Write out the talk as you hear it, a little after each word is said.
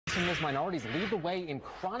Those minorities lead the way in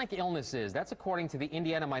chronic illnesses. That's according to the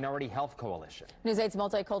Indiana Minority Health Coalition. News 8's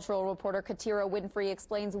multicultural reporter Katira Winfrey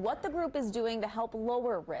explains what the group is doing to help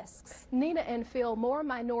lower risks. Nina and Phil, more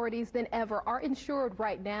minorities than ever are insured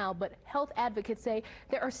right now, but health advocates say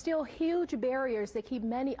there are still huge barriers that keep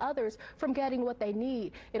many others from getting what they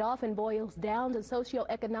need. It often boils down to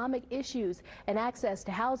socioeconomic issues and access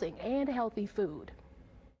to housing and healthy food.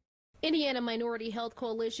 Indiana Minority Health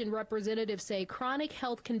Coalition representatives say chronic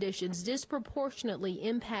health conditions disproportionately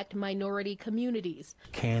impact minority communities.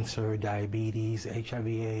 Cancer, diabetes,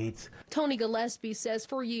 HIV/AIDS. Tony Gillespie says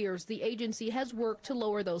for years the agency has worked to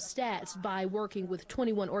lower those stats by working with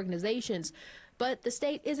 21 organizations, but the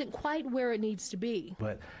state isn't quite where it needs to be.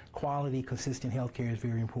 But quality, consistent health care is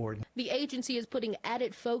very important. The agency is putting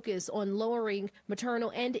added focus on lowering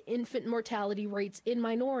maternal and infant mortality rates in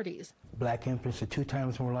minorities. Black infants are 2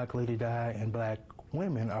 times more likely to die, and black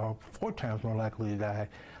women are 4 times more likely to die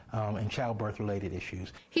in childbirth-related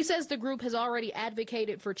issues. He says the group has already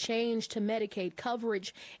advocated for change to Medicaid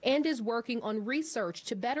coverage and is working on research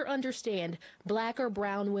to better understand black or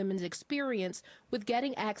brown women's experience with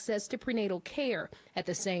getting access to prenatal care, at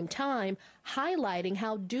the same time highlighting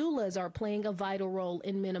how doulas are playing a vital role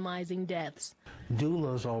in minimizing deaths.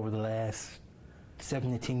 Doulas over the last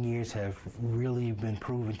 7 to 10 years have really been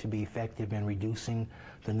proven to be effective in reducing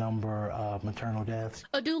the number of maternal deaths.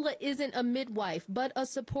 A doula isn't a midwife, but a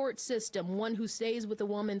support system, one who stays with a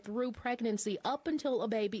woman through pregnancy up until a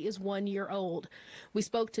baby is 1 year old. We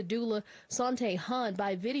spoke to doula Sante Hunt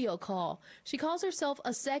by video call. She calls herself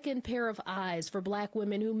a second pair of eyes for black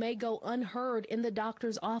women who may go unheard in the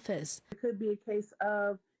doctor's office. It could be a case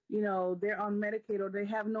of, they're on Medicaid or they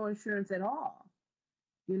have no insurance at all.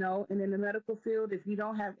 And in the medical field, if you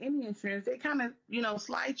don't have any insurance, they kind of,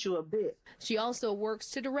 slight you a bit. She also works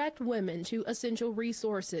to direct women to essential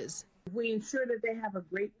resources. We ensure that they have a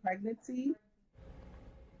great pregnancy.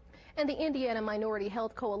 And the Indiana Minority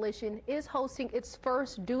Health Coalition is hosting its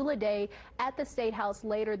first Doula Day at the State House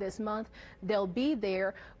later this month. They'll be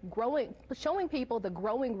there showing people the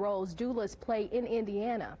growing roles doulas play in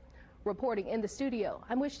Indiana. Reporting in the studio,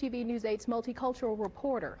 I'm Wish TV News 8's multicultural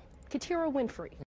reporter, Katira Winfrey.